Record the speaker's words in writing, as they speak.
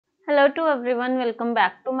Hello to everyone, welcome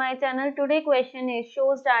back to my channel. Today question is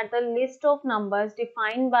shows that the list of numbers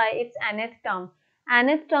defined by its nth term.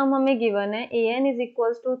 Nth term हमें given है an is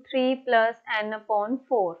equals to 3 plus n upon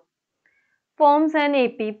 4. Forms an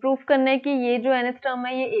AP. Proof करना है कि ये जो nth term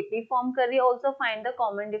है ये AP form कर रही है. Also find the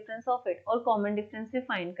common difference of it. और कॉमन डिफरेंस भी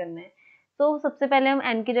फाइंड करना है. तो सबसे पहले हम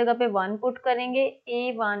n की जगह पे 1 पुट करेंगे.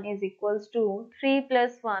 a1 is equals to 3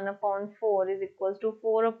 plus 1 upon 4 is equals to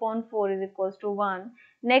 4 upon 4 is equals to 1.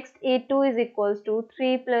 Next a2 is equals to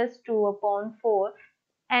 3 plus 2 upon 4.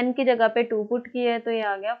 n की जगह पे 2 पुट किया है तो ये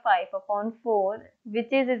आ गया 5 upon 4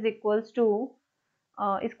 which is equals to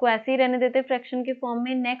इसको ऐसे ही रहने देते फ्रैक्शन के फॉर्म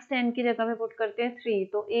में. नेक्स्ट n की जगह पे पुट करते हैं 3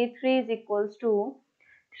 तो a3 is equals to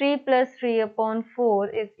 3 plus 3 upon 4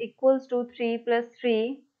 is equals to 3 plus 3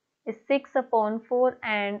 is 6 upon 4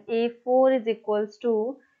 and a4 is equals to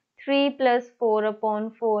 3 plus 4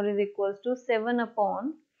 upon 4 is equals to 7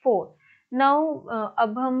 upon 4. Now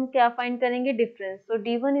अब हम क्या फाइंड करेंगे डिफरेंस. तो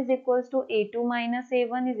d1 is equals to a2 minus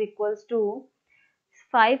a1 is equals to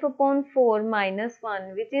 5 upon 4 minus 1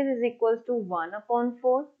 which is equals to 1 upon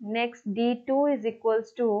 4. Next d2 is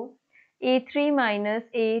equals to a3 minus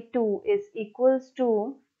a2 is equals to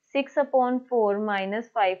 6 upon 4 minus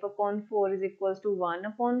 5 upon 4 is equals to 1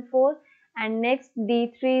 upon 4. And next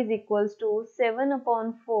d3 is equals to 7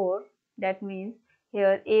 upon 4. That means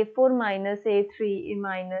here a4 minus a3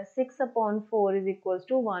 minus 6 upon 4 is equals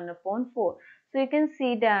to 1 upon 4. So you can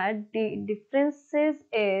see that the differences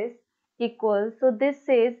is equal. So this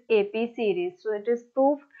is AP series. So it is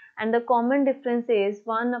proof and the common difference is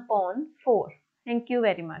 1 upon 4. Thank you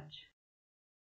very much.